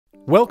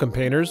Welcome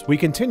painters, we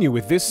continue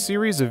with this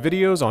series of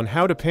videos on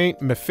how to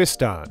paint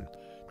MEPHISTON.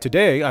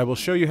 Today I will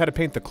show you how to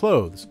paint the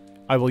clothes.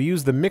 I will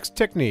use the mixed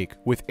technique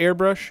with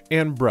airbrush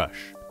and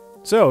brush.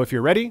 So if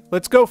you're ready,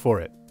 let's go for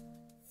it.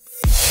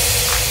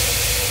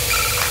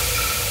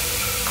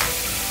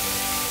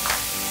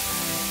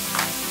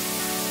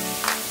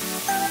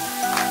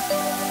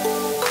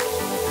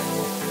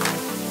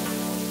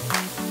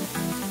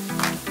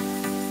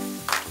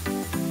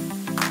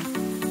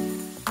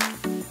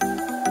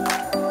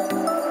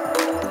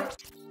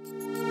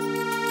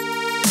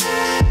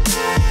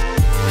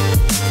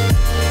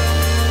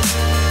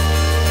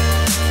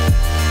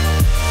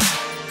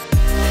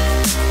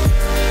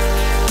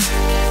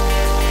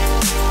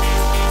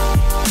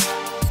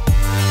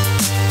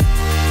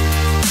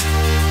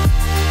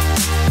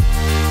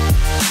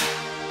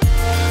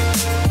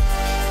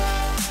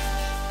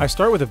 I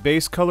start with a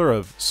base color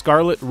of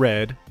scarlet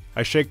red.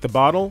 I shake the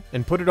bottle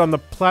and put it on the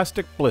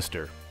plastic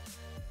blister.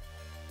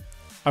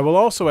 I will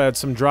also add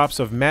some drops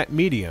of matte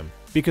medium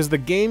because the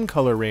game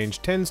color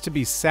range tends to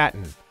be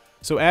satin,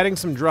 so adding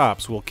some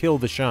drops will kill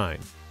the shine.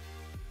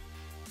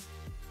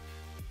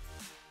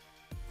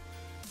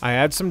 I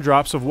add some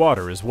drops of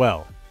water as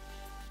well.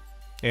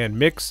 And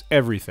mix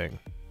everything.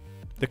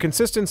 The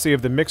consistency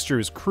of the mixture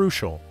is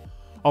crucial.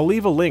 I'll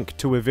leave a link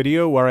to a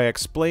video where I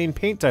explain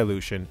paint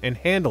dilution and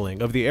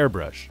handling of the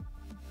airbrush.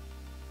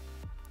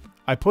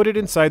 I put it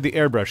inside the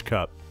airbrush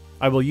cup.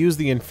 I will use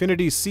the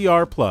Infinity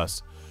CR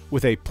Plus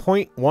with a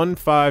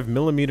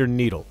 0.15mm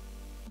needle.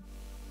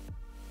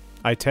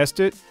 I test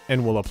it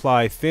and will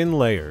apply thin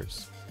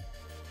layers.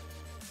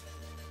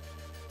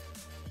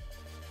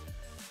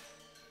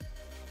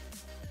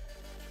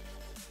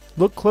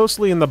 Look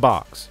closely in the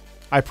box.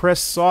 I press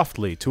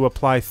softly to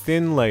apply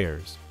thin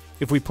layers.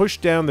 If we push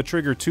down the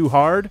trigger too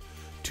hard,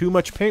 too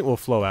much paint will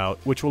flow out,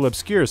 which will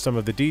obscure some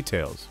of the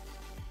details.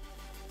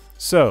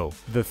 So,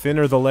 the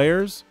thinner the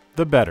layers,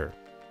 the better.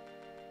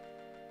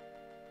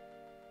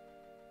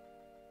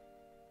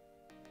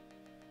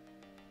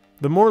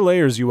 The more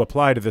layers you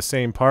apply to the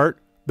same part,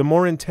 the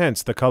more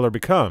intense the color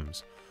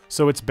becomes,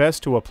 so it's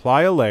best to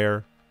apply a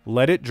layer,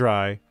 let it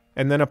dry,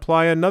 and then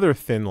apply another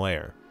thin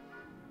layer.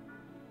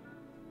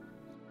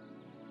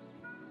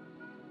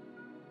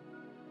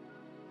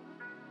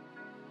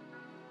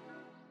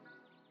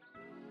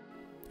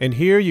 And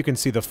here you can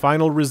see the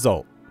final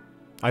result.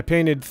 I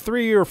painted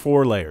 3 or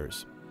 4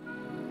 layers.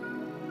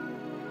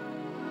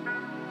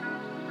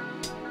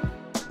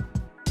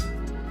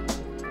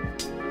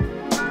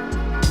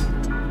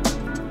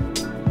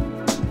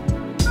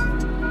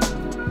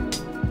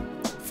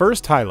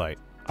 First highlight.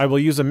 I will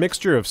use a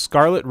mixture of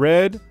scarlet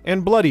red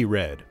and bloody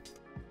red.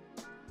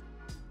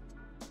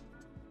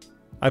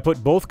 I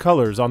put both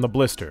colors on the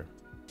blister.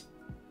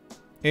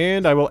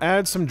 And I will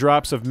add some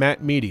drops of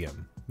matte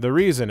medium. The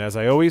reason, as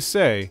I always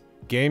say,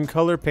 game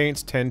color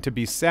paints tend to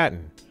be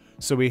satin,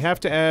 so we have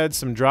to add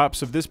some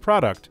drops of this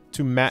product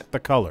to matte the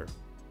color.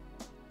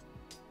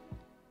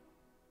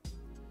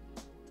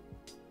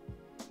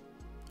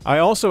 I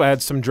also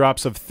add some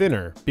drops of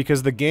thinner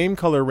because the game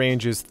color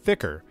range is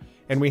thicker,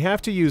 and we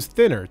have to use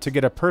thinner to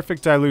get a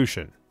perfect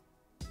dilution.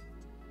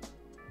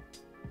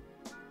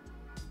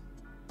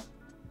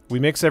 We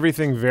mix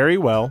everything very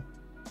well.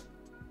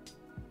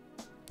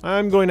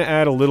 I'm going to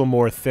add a little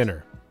more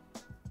thinner.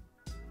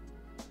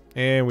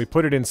 And we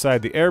put it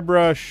inside the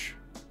airbrush,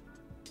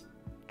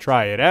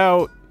 try it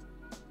out,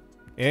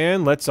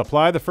 and let's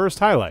apply the first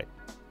highlight.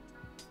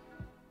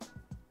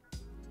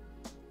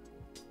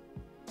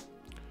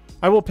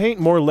 I will paint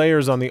more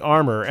layers on the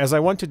armor as I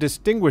want to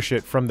distinguish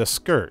it from the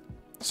skirt,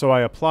 so I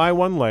apply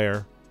one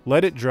layer,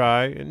 let it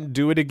dry, and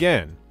do it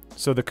again,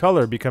 so the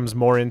color becomes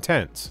more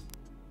intense.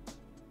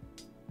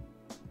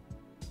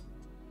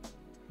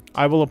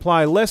 I will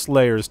apply less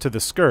layers to the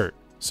skirt,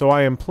 so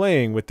I am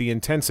playing with the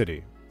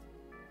intensity.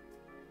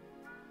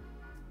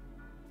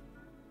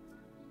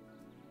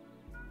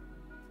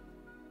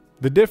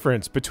 The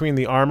difference between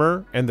the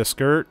armor and the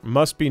skirt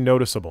must be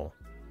noticeable.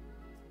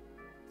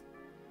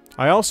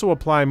 I also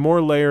apply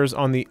more layers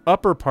on the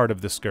upper part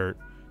of the skirt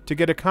to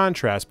get a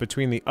contrast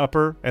between the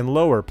upper and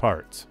lower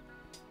parts.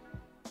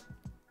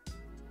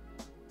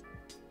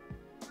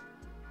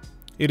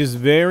 It is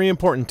very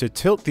important to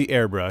tilt the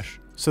airbrush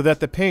so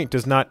that the paint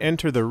does not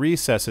enter the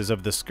recesses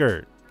of the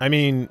skirt. I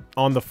mean,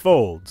 on the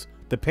folds,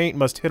 the paint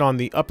must hit on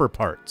the upper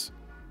parts.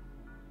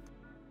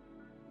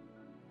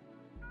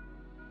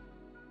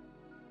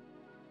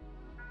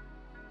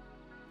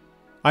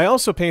 I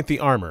also paint the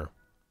armor.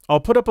 I'll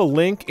put up a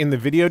link in the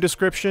video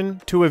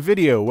description to a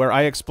video where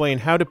I explain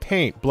how to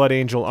paint Blood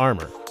Angel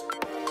armor.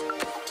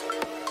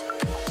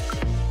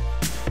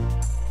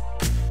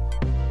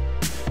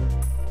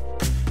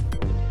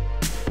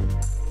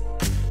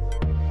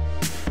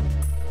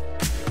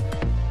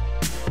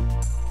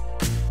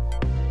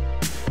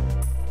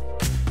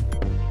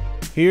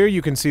 Here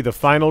you can see the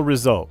final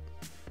result.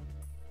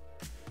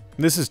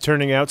 This is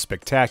turning out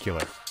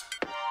spectacular.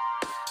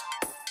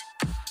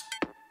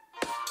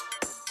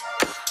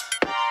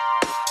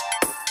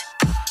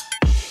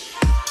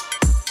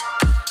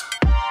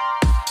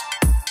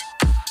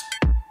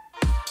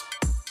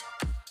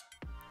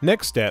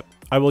 Next step,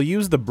 I will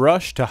use the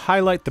brush to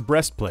highlight the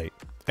breastplate,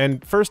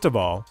 and first of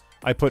all,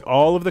 I put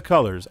all of the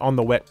colors on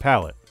the wet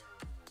palette.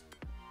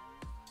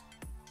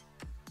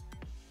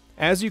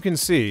 As you can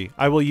see,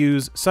 I will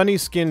use Sunny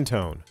Skin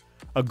Tone,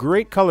 a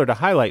great color to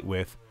highlight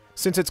with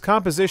since its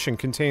composition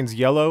contains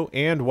yellow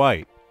and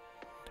white.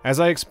 As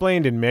I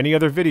explained in many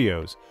other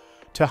videos,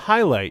 to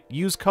highlight,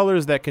 use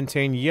colors that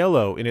contain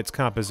yellow in its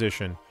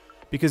composition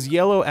because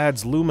yellow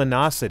adds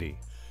luminosity,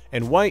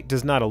 and white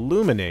does not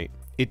illuminate,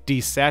 it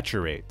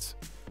desaturates.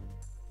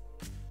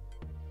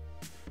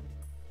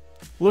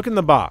 Look in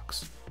the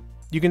box.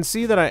 You can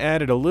see that I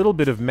added a little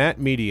bit of matte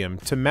medium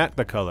to matte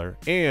the color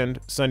and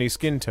Sunny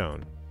Skin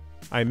Tone.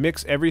 I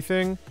mix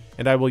everything,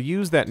 and I will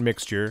use that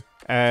mixture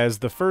as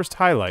the first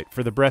highlight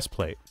for the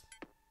breastplate.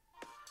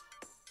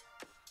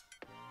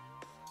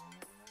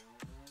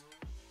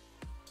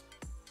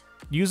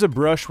 Use a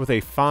brush with a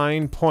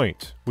fine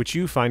point, which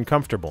you find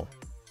comfortable.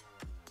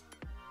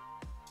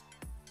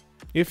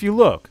 If you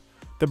look,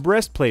 the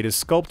breastplate is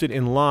sculpted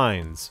in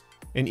lines.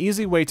 An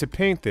easy way to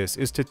paint this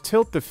is to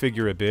tilt the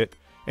figure a bit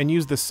and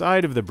use the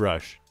side of the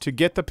brush to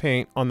get the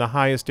paint on the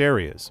highest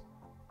areas.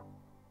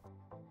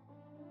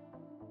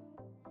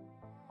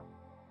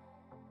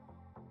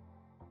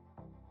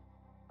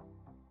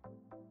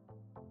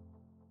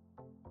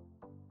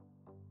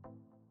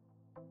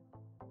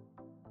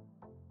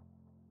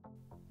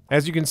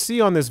 As you can see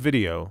on this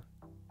video,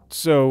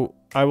 so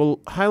I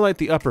will highlight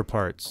the upper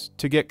parts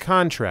to get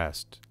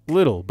contrast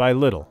little by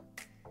little.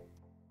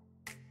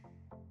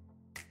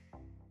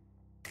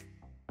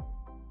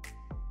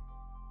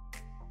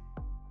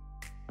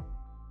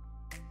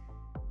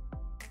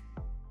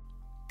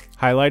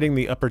 Highlighting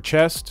the upper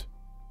chest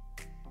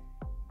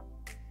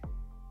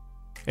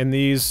and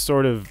these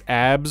sort of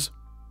abs,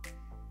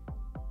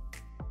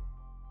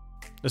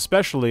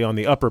 especially on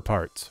the upper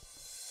parts.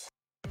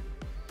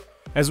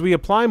 As we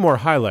apply more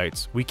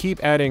highlights, we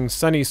keep adding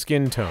Sunny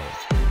Skin Tone.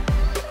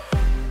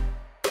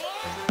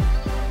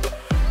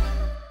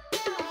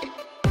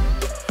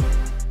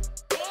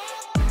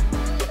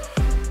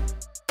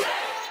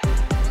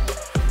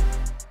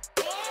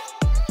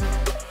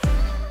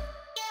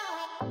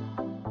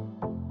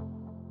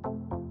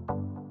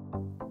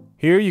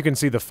 Here you can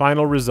see the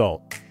final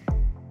result.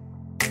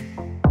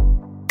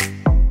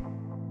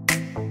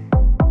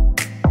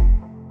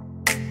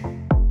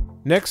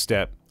 Next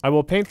step, I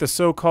will paint the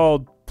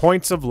so-called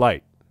points of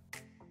light.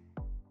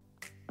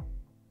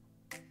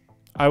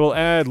 I will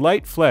add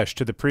light flesh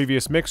to the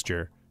previous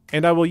mixture,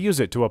 and I will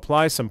use it to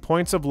apply some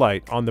points of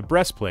light on the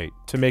breastplate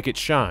to make it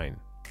shine.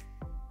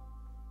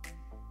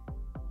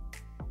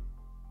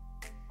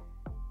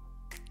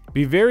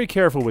 Be very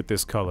careful with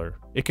this color.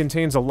 It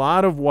contains a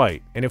lot of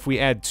white, and if we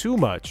add too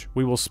much,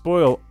 we will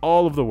spoil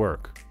all of the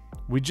work.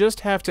 We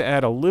just have to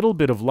add a little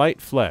bit of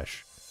light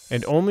flesh,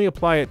 and only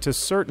apply it to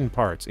certain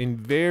parts in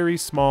very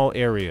small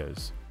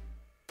areas.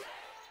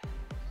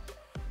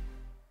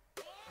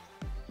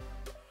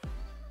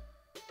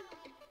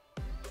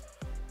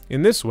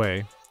 In this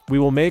way, we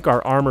will make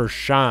our armor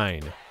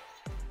shine.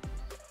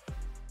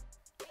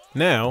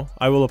 Now,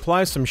 I will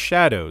apply some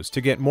shadows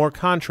to get more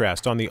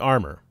contrast on the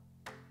armor.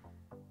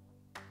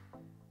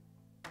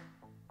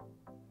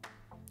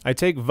 I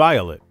take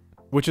violet,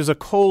 which is a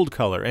cold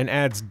color and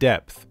adds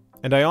depth,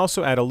 and I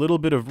also add a little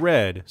bit of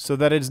red so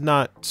that it is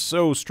not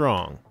so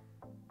strong.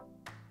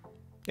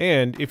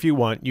 And if you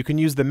want, you can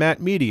use the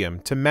matte medium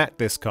to matte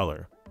this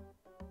color.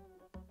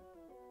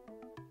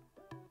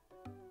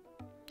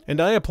 And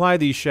I apply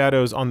these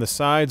shadows on the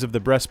sides of the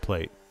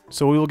breastplate,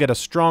 so we will get a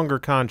stronger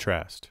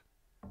contrast.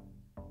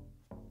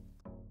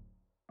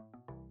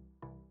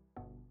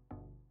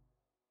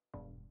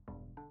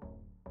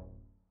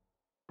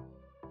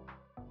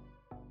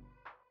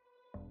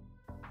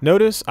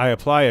 Notice I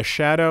apply a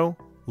shadow,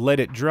 let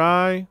it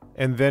dry,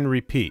 and then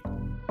repeat.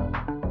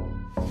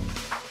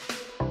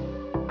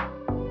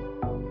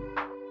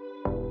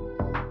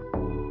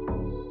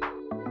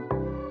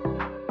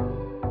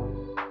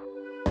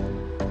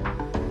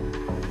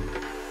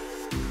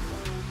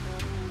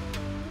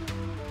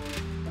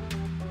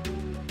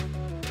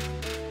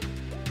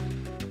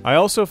 I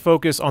also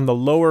focus on the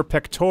lower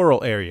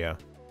pectoral area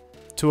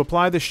to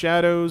apply the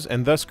shadows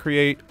and thus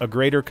create a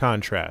greater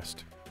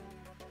contrast.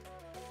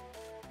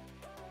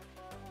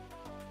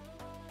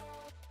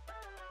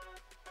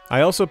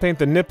 I also paint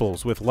the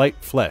nipples with light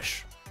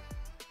flesh.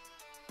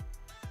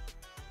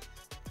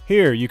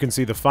 Here you can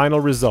see the final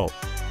result.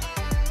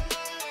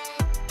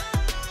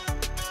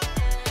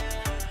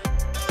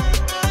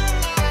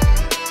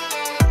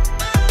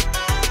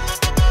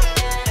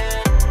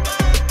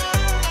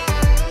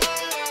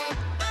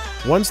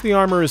 Once the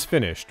armor is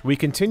finished, we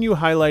continue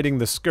highlighting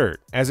the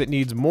skirt as it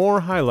needs more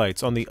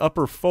highlights on the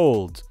upper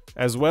folds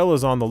as well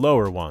as on the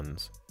lower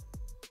ones.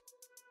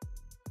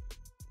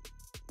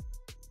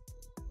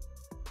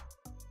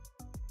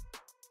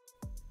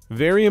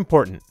 Very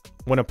important,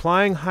 when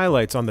applying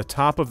highlights on the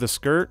top of the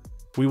skirt,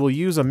 we will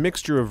use a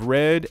mixture of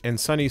red and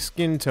Sunny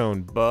Skin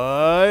Tone,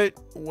 but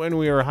when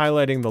we are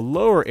highlighting the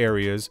lower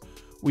areas,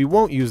 we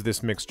won't use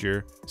this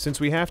mixture since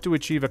we have to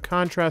achieve a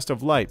contrast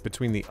of light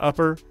between the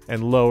upper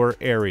and lower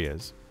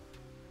areas.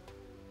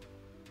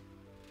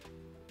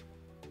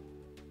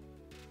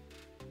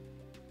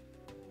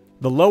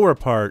 The lower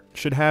part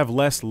should have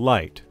less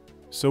light,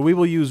 so we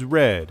will use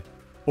red,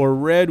 or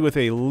red with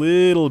a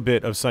little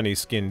bit of sunny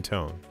skin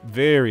tone,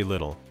 very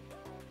little.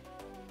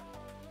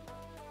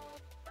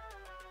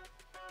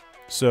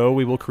 So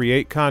we will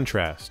create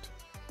contrast.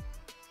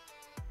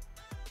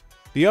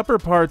 The upper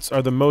parts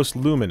are the most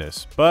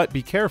luminous, but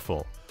be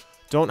careful.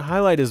 Don't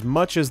highlight as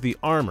much as the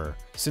armor,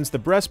 since the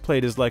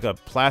breastplate is like a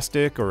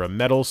plastic or a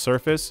metal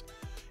surface.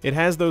 It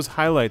has those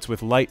highlights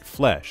with light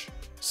flesh.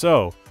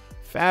 So,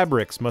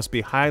 fabrics must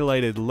be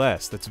highlighted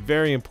less. That's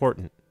very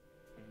important.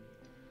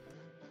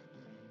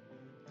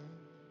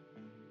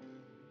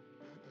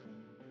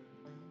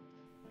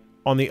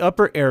 On the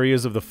upper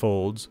areas of the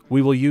folds,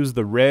 we will use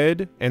the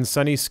red and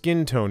sunny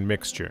skin tone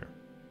mixture.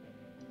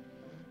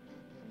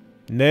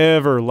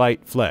 Never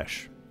light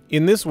flesh.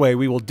 In this way,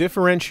 we will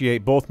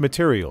differentiate both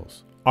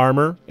materials,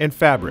 armor and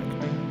fabric.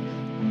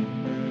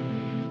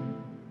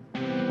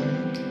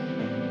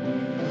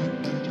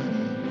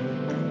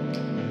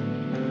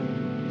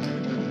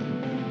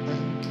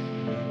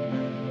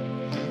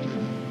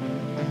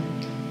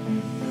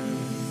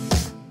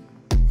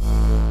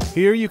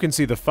 Here you can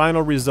see the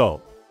final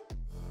result.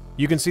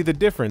 You can see the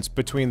difference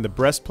between the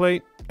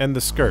breastplate and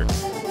the skirt.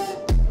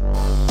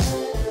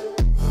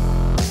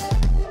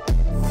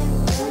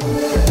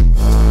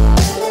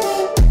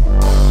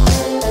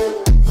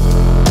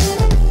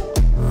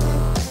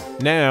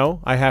 Now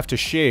I have to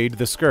shade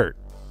the skirt.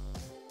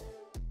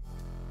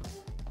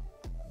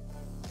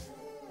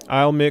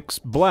 I'll mix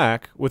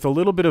black with a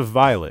little bit of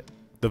violet.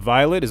 The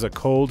violet is a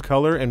cold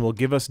color and will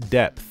give us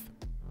depth.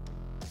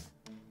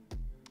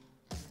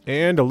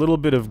 And a little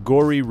bit of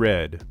gory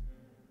red.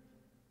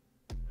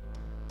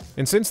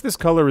 And since this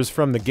color is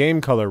from the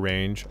game color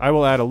range, I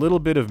will add a little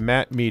bit of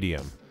matte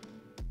medium.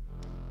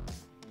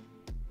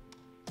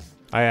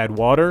 I add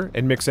water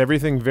and mix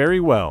everything very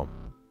well.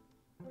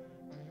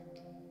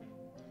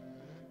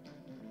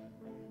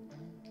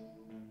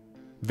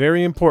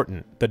 Very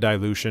important, the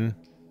dilution.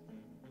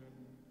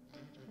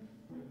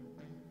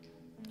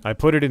 I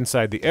put it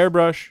inside the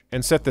airbrush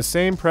and set the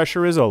same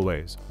pressure as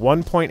always,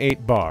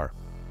 1.8 bar.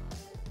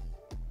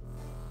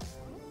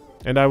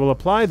 And I will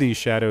apply these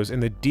shadows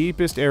in the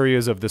deepest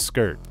areas of the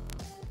skirt.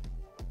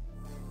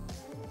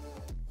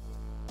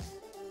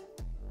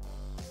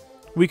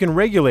 We can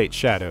regulate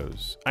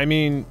shadows. I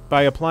mean,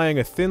 by applying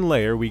a thin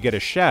layer we get a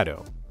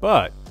shadow.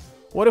 But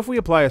what if we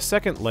apply a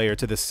second layer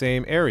to the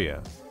same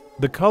area?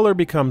 The color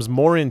becomes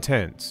more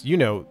intense. You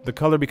know, the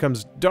color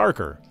becomes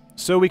darker,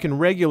 so we can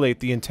regulate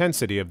the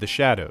intensity of the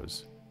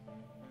shadows.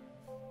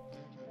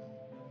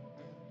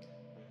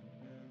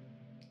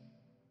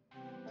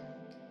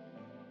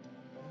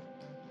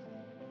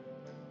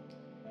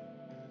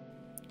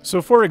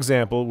 So for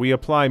example, we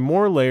apply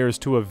more layers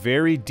to a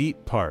very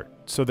deep part,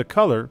 so the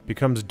color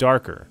becomes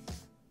darker.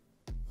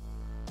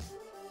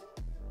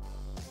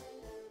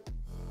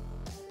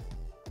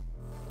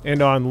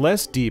 And on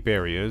less deep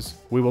areas,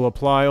 we will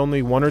apply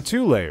only 1 or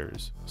 2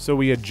 layers, so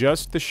we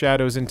adjust the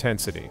shadow's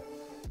intensity.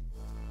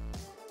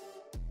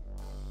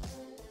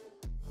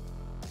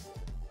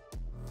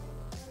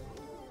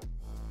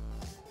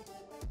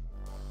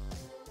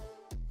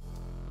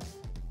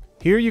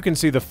 Here you can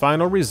see the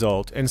final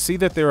result and see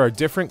that there are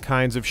different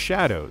kinds of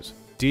shadows,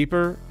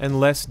 deeper and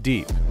less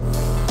deep.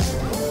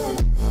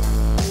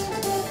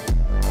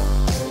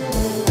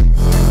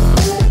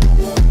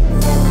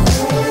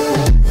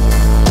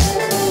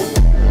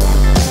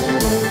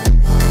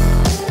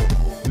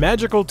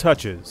 Magical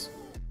touches.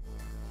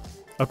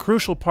 A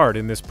crucial part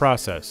in this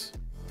process.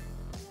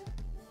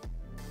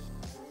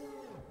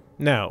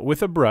 Now,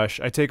 with a brush,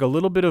 I take a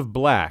little bit of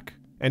black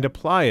and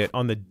apply it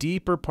on the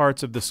deeper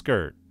parts of the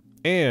skirt,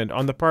 and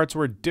on the parts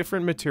where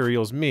different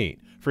materials meet.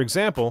 For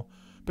example,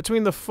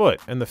 between the foot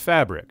and the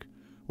fabric,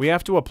 we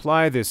have to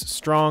apply this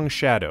strong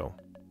shadow.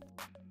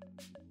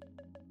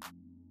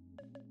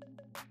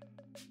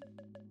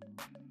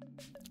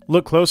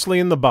 Look closely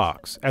in the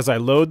box as I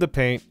load the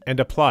paint and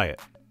apply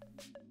it.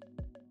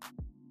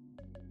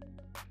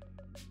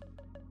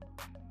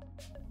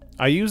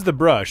 I use the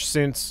brush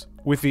since,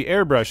 with the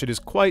airbrush, it is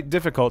quite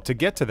difficult to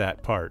get to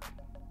that part.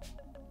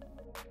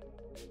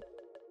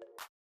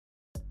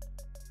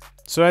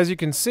 So as you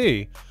can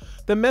see,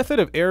 the method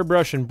of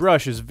airbrush and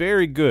brush is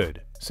very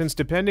good, since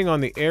depending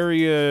on the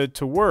area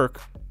to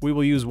work, we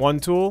will use one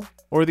tool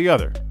or the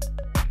other.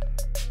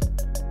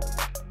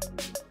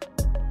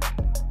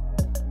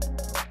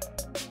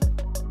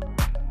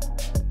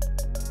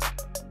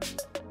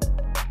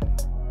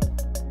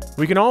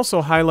 We can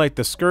also highlight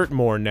the skirt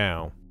more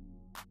now.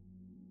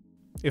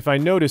 If I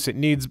notice it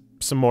needs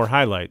some more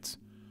highlights,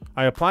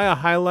 I apply a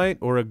highlight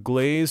or a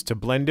glaze to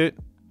blend it.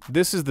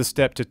 This is the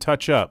step to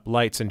touch up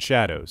lights and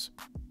shadows.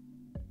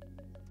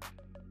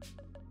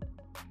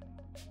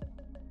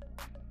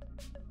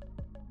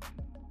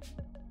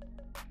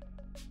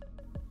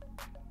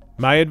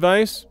 My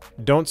advice?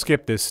 Don't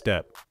skip this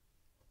step.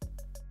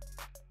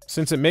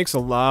 since it makes a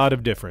lot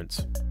of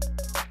difference.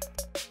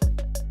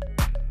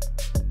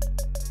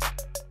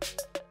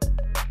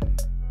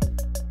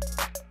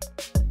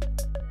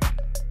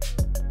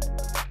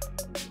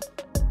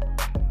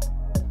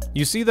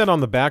 You see that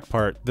on the back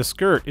part, the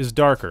skirt is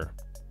darker.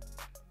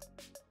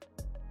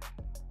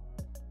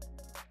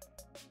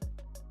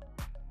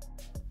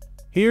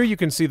 Here you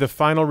can see the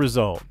final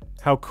result,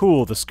 how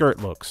cool the skirt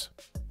looks.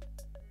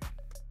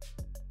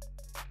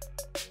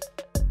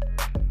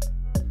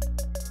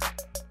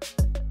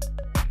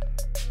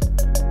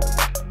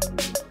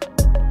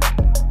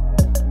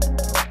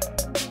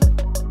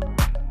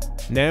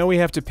 Now we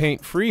have to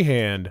paint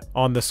freehand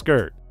on the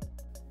skirt.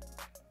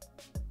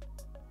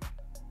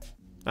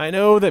 I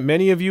know that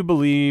many of you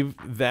believe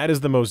that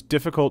is the most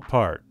difficult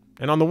part,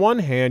 and on the one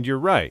hand you're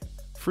right,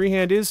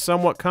 freehand is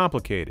somewhat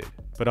complicated,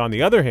 but on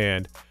the other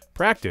hand,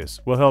 practice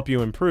will help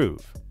you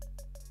improve.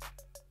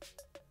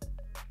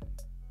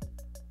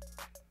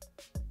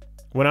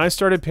 When I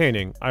started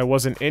painting, I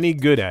wasn't any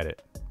good at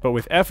it, but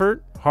with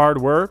effort,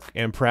 hard work,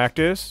 and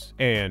practice,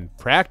 and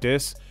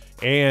practice,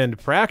 and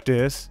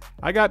practice,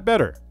 I got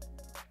better.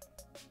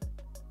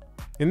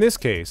 In this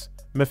case,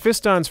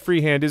 MEPHISTON's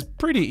freehand is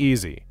pretty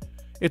easy.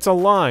 It's a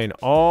line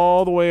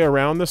all the way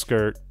around the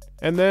skirt,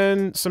 and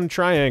then some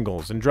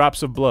triangles and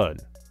drops of blood.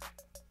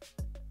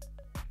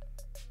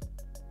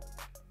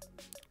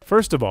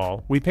 First of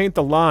all, we paint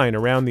the line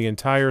around the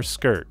entire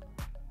skirt.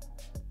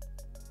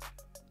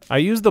 I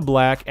use the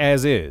black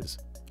as is.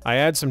 I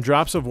add some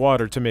drops of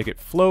water to make it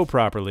flow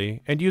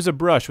properly, and use a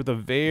brush with a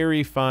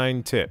very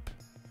fine tip.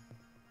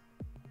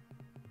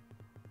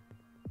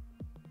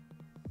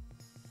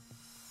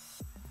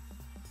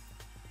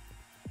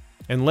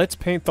 And let's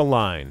paint the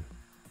line.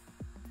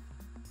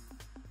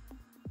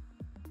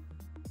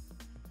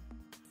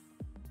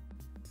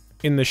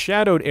 In the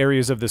shadowed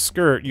areas of the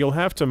skirt, you'll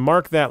have to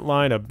mark that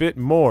line a bit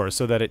more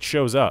so that it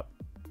shows up.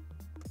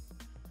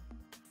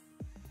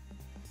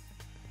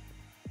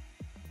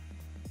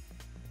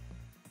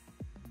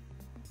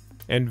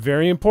 And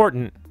very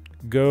important,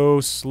 go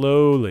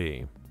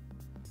slowly.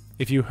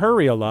 If you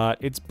hurry a lot,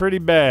 it's pretty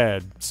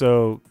bad,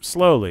 so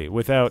slowly,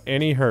 without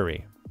any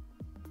hurry.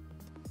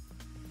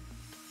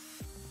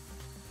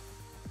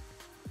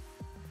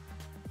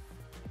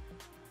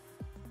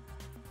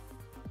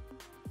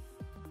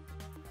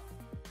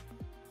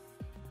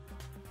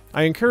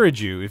 I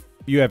encourage you, if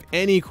you have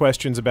any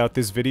questions about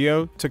this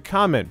video, to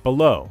comment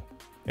below.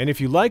 And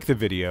if you like the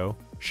video,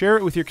 share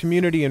it with your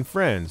community and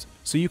friends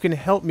so you can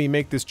help me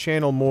make this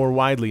channel more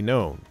widely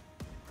known.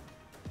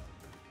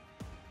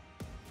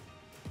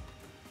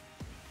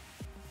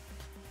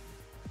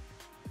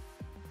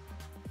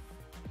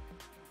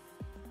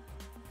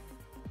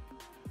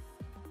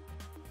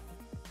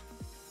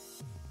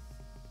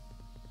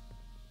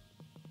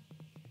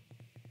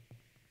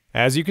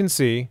 As you can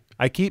see,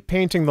 I keep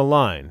painting the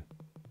line.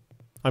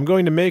 I'm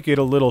going to make it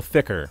a little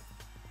thicker,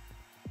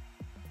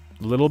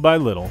 little by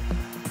little.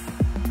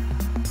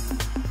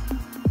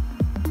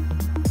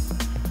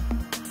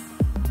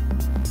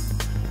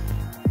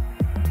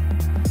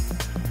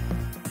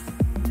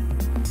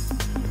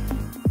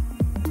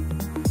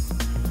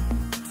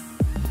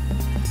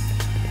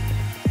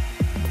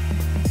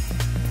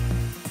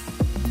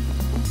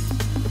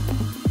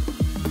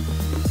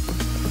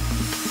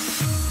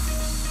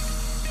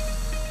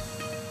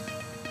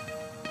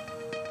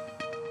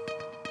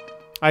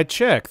 I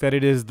check that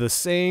it is the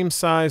same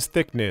size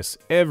thickness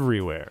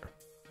everywhere,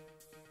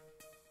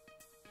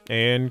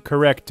 and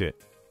correct it.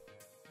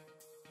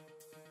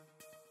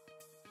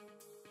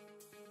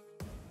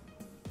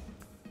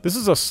 This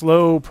is a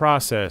slow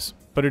process,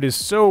 but it is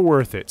so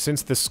worth it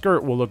since the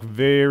skirt will look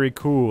very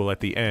cool at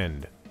the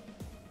end.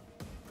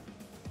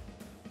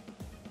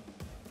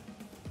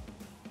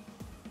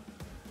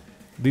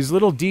 These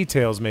little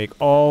details make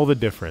all the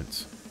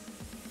difference.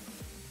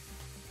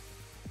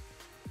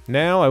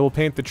 Now I will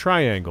paint the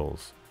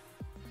triangles.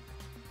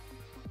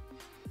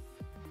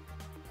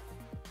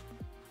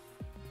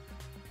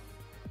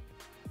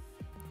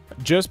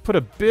 Just put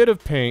a bit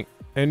of paint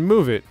and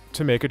move it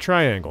to make a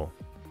triangle.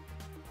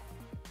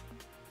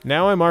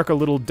 Now I mark a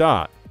little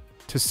dot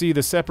to see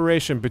the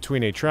separation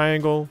between a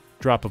triangle,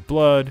 drop of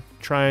blood,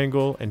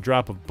 triangle, and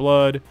drop of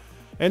blood,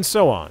 and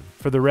so on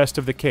for the rest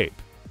of the cape.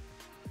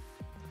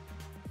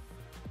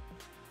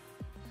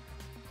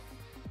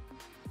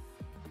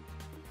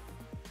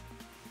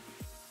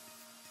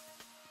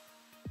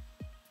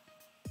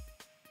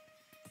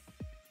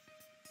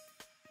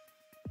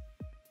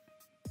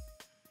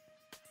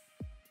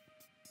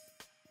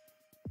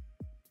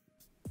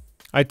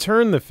 I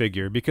turn the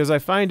figure because I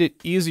find it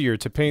easier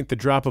to paint the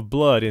drop of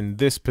blood in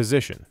this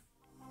position.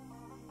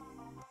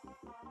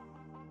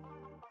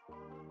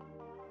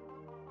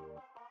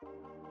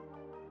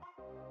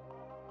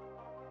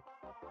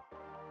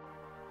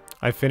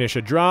 I finish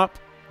a drop,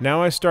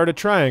 now I start a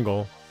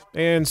triangle,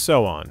 and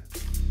so on.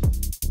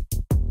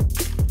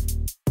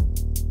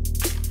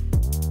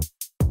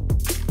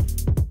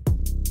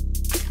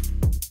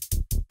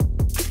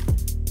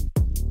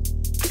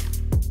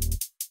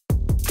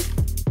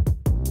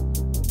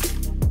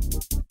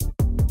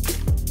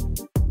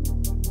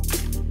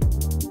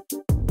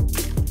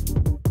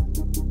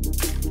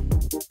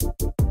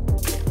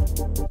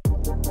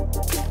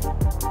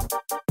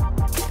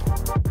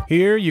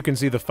 Here you can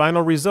see the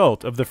final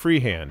result of the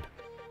freehand.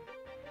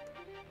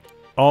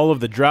 All of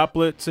the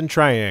droplets and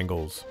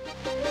triangles.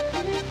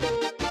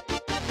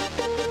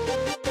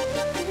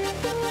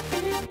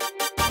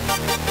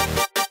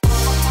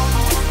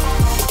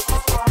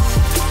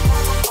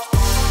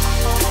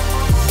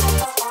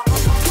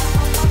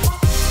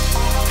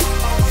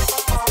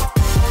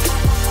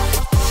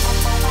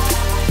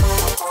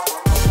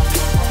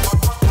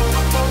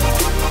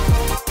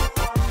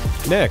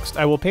 Next,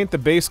 I will paint the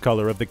base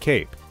color of the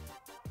cape.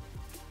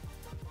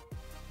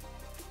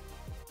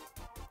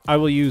 I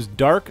will use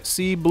dark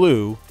sea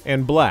blue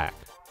and black.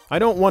 I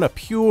don't want a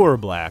pure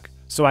black,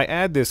 so I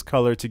add this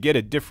color to get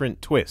a different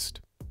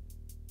twist.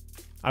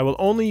 I will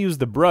only use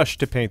the brush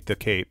to paint the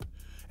cape,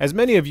 as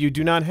many of you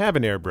do not have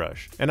an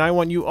airbrush, and I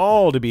want you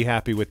all to be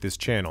happy with this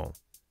channel.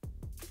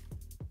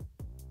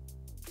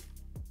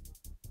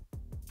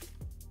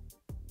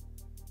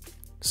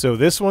 So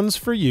this one's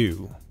for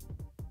you.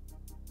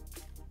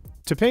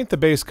 To paint the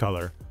base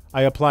color,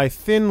 I apply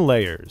thin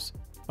layers.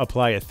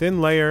 Apply a thin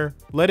layer,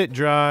 let it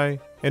dry,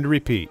 and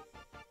repeat.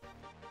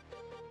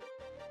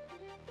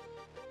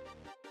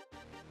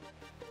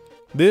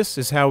 This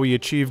is how we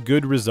achieve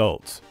good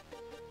results.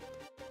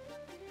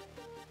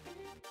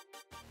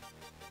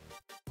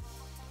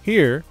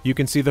 Here, you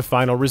can see the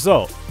final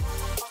result.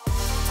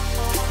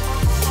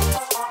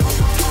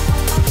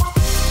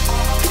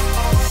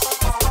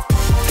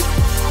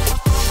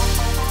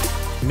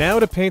 Now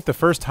to paint the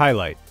first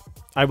highlight.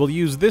 I will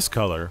use this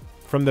color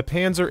from the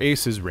Panzer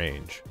Aces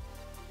range.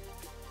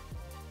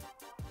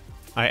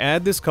 I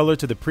add this color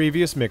to the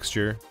previous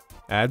mixture,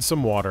 add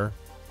some water,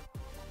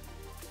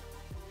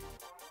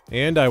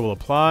 and I will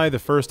apply the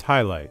first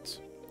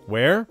highlights.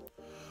 Where?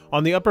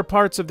 On the upper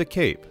parts of the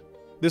cape.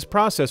 This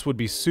process would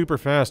be super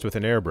fast with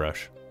an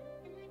airbrush.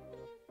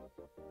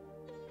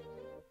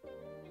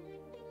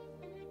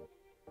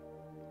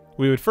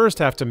 We would first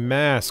have to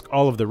mask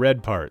all of the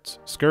red parts,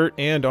 skirt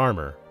and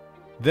armor.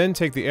 Then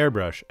take the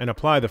airbrush and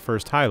apply the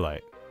first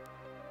highlight.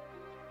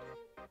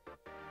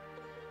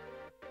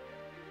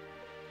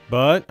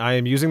 But I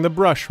am using the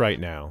brush right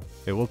now.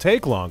 It will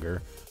take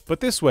longer, but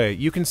this way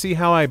you can see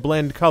how I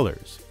blend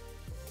colors.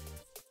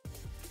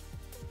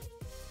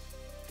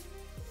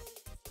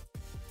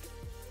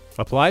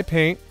 Apply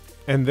paint,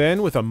 and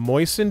then with a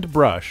moistened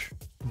brush,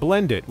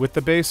 blend it with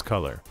the base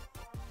color.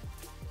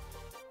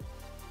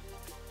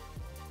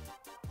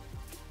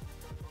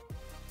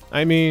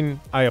 I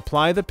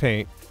apply the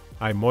paint,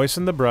 I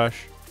moisten the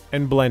brush,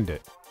 and blend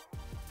it.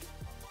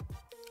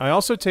 I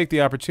also take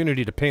the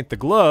opportunity to paint the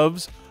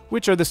gloves,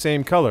 which are the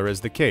same color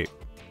as the cape.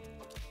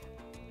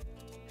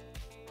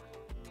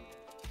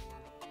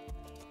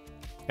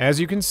 As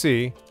you can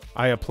see,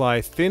 I apply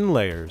thin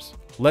layers,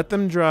 let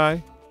them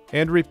dry,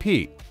 and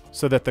repeat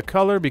so that the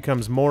color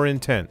becomes more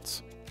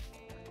intense.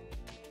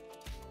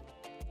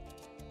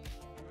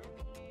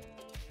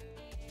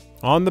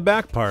 On the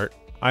back part,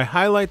 I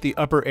highlight the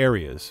upper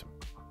areas,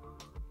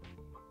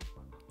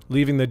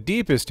 leaving the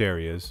deepest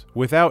areas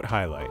without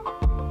highlight.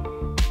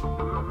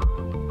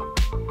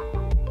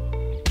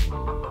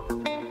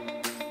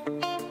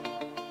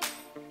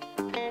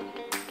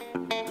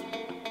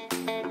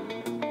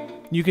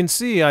 You can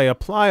see I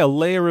apply a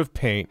layer of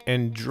paint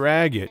and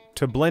drag it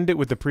to blend it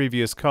with the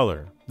previous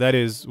color, that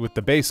is, with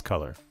the base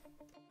color.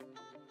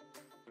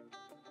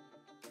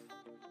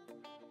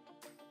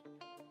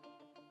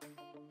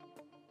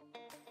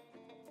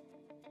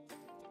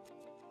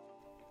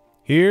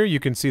 Here you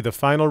can see the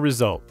final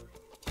result.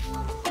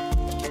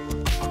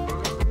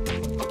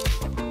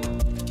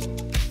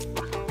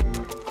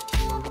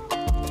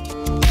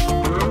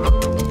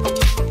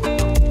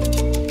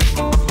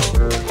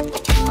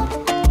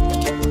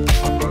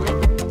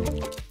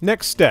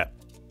 Next step.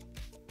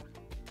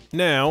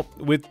 Now,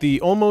 with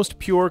the almost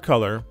pure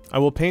color, I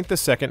will paint the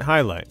second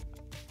highlight.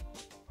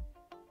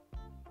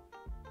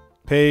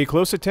 Pay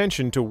close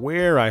attention to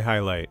where I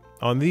highlight,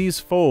 on these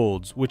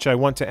folds which I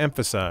want to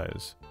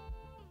emphasize.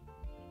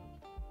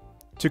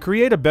 To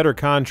create a better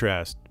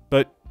contrast,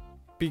 but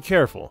be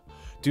careful.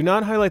 Do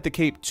not highlight the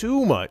cape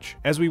too much,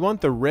 as we want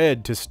the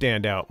red to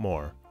stand out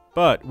more,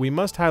 but we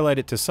must highlight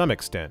it to some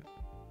extent.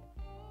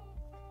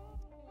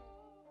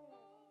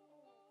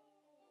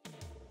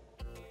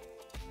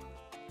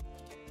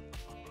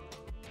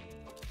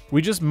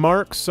 We just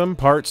mark some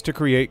parts to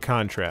create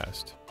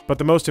contrast, but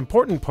the most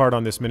important part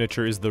on this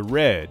miniature is the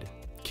red.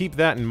 Keep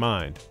that in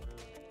mind.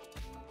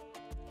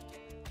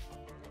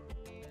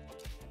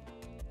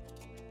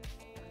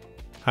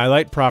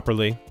 Highlight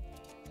properly.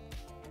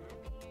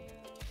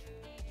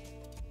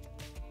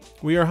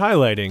 We are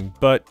highlighting,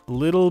 but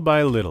little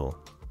by little.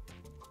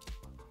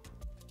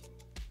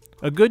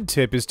 A good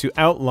tip is to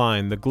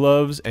outline the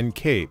gloves and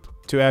cape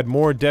to add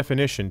more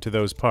definition to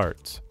those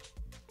parts.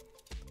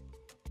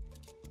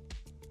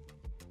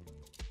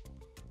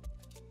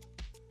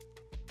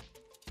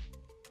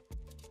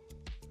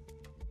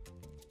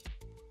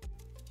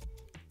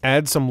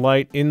 Add some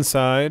light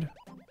inside.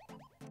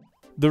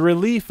 The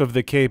relief of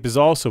the cape is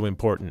also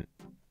important.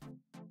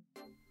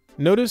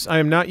 Notice I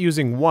am not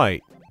using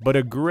white, but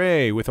a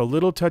gray with a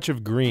little touch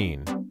of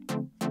green.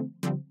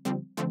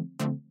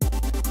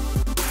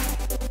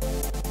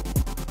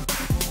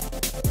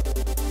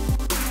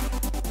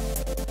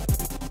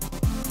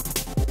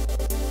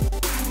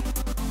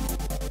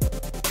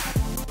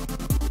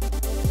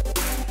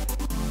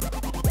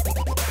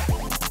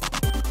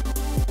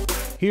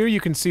 Here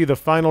you can see the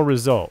final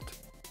result.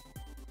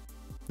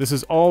 This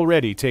is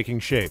already taking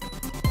shape.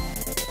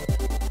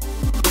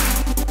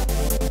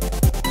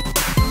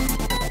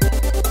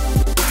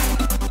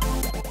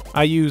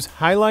 I use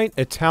Highlight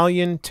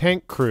Italian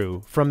Tank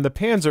Crew from the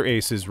Panzer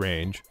Aces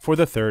range for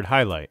the third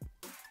highlight.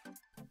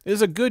 It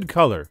is a good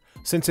color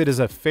since it is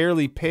a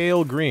fairly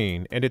pale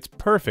green and it's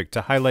perfect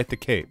to highlight the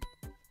cape.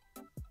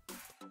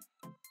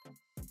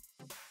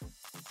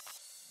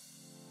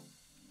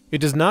 It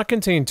does not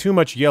contain too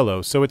much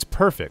yellow, so it's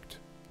perfect.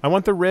 I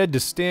want the red to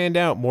stand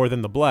out more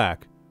than the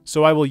black,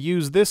 so I will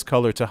use this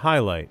color to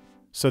highlight,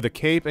 so the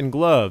cape and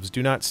gloves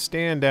do not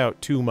stand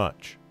out too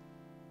much.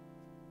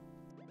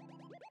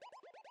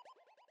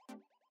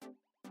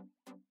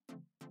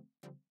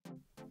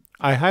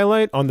 I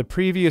highlight on the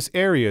previous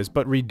areas,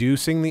 but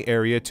reducing the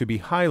area to be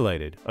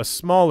highlighted, a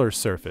smaller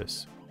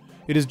surface.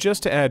 It is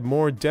just to add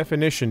more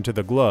definition to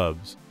the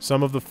gloves,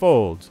 some of the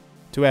folds,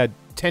 to add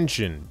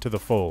tension to the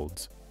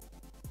folds.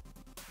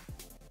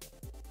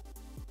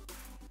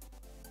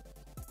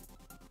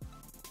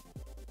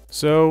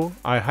 So,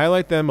 I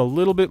highlight them a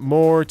little bit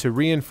more to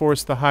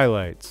reinforce the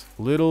highlights,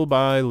 little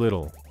by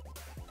little.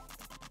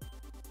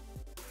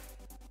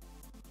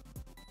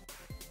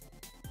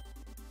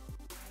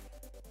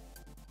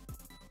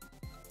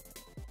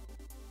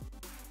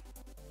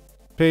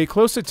 Pay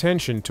close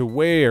attention to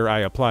where I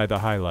apply the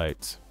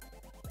highlights.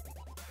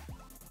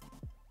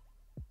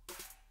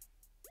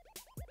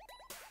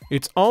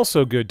 It's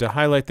also good to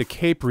highlight the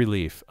cape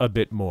relief a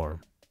bit more.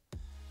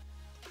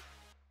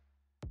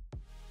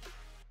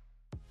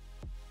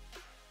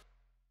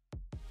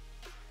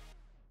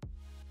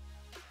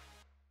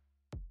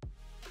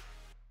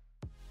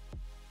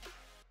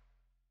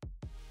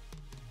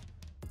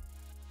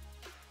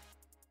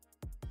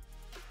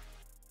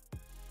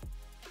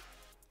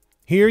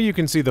 Here you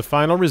can see the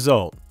final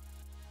result,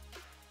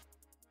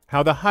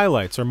 how the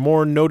highlights are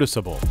more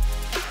noticeable.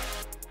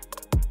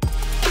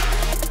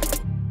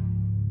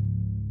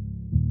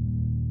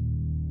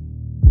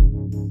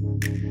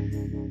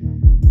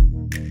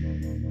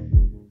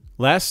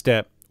 Last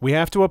step, we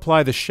have to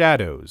apply the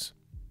shadows.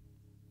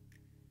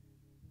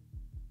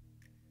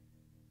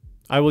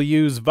 I will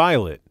use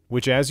violet,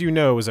 which as you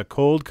know is a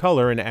cold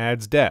color and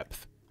adds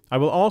depth. I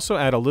will also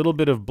add a little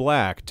bit of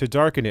black to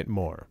darken it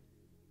more.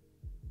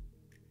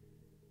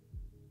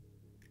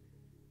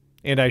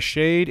 And I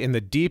shade in the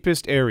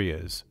deepest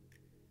areas.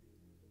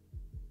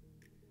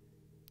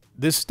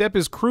 This step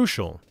is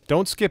crucial,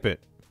 don't skip it.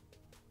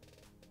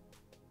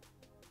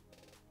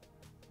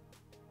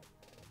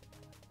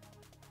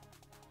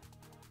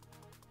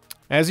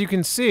 As you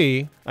can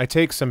see, I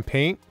take some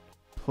paint,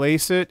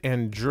 place it,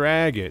 and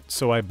drag it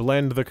so I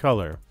blend the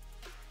color.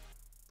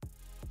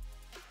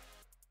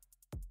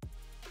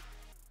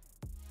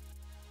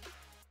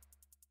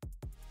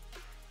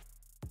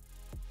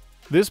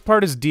 This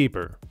part is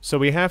deeper, so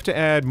we have to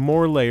add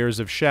more layers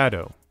of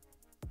shadow.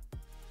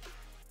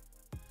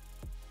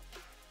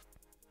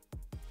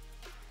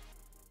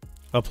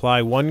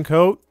 Apply one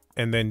coat,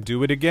 and then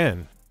do it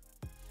again.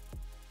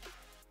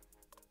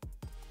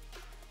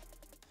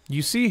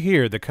 You see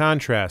here the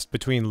contrast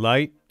between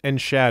light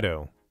and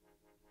shadow.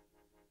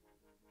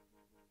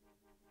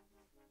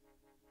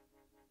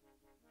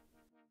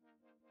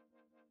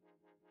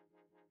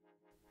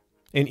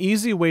 An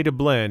easy way to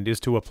blend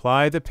is to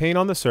apply the paint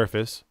on the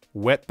surface,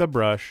 wet the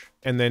brush,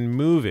 and then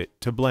move it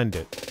to blend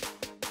it.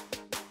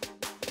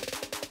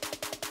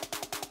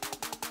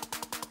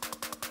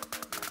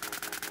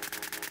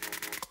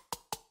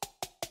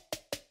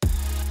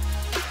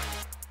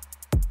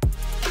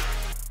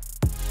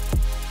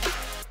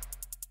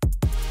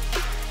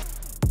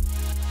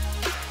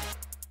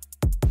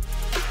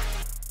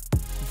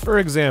 For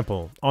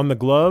example, on the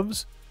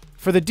gloves,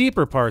 for the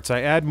deeper parts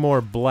I add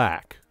more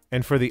black,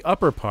 and for the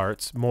upper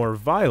parts more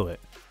violet.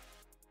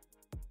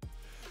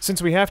 Since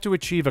we have to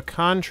achieve a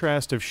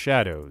contrast of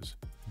shadows,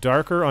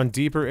 darker on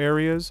deeper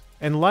areas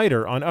and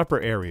lighter on upper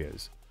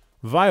areas,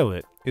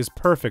 violet is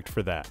perfect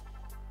for that.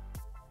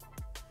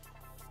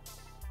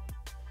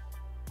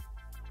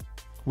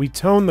 We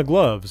tone the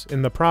gloves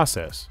in the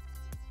process.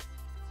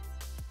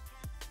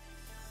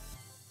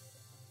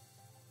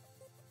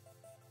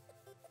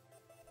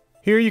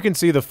 Here you can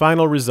see the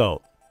final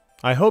result.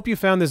 I hope you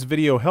found this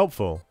video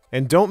helpful,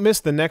 and don't miss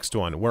the next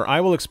one where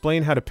I will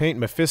explain how to paint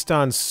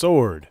MEPHISTON's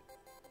sword.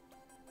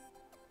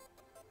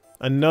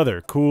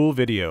 Another cool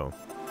video.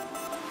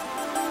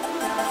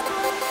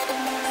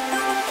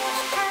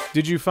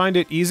 Did you find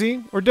it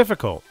easy or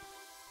difficult?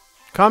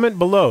 Comment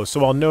below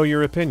so I'll know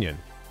your opinion.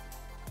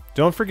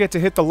 Don't forget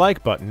to hit the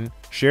like button,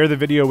 share the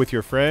video with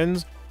your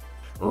friends,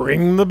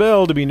 ring the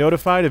bell to be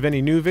notified of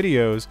any new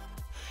videos,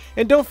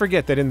 and don't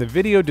forget that in the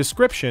video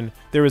description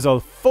there is a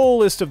full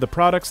list of the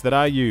products that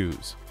I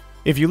use.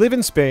 If you live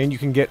in Spain, you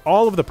can get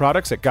all of the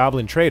products at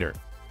Goblin Trader,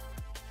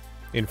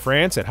 in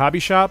France at Hobby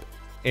Shop,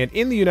 and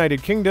in the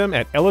United Kingdom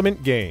at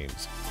Element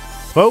Games.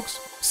 Folks,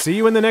 see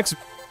you in the next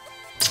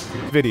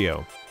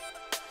video.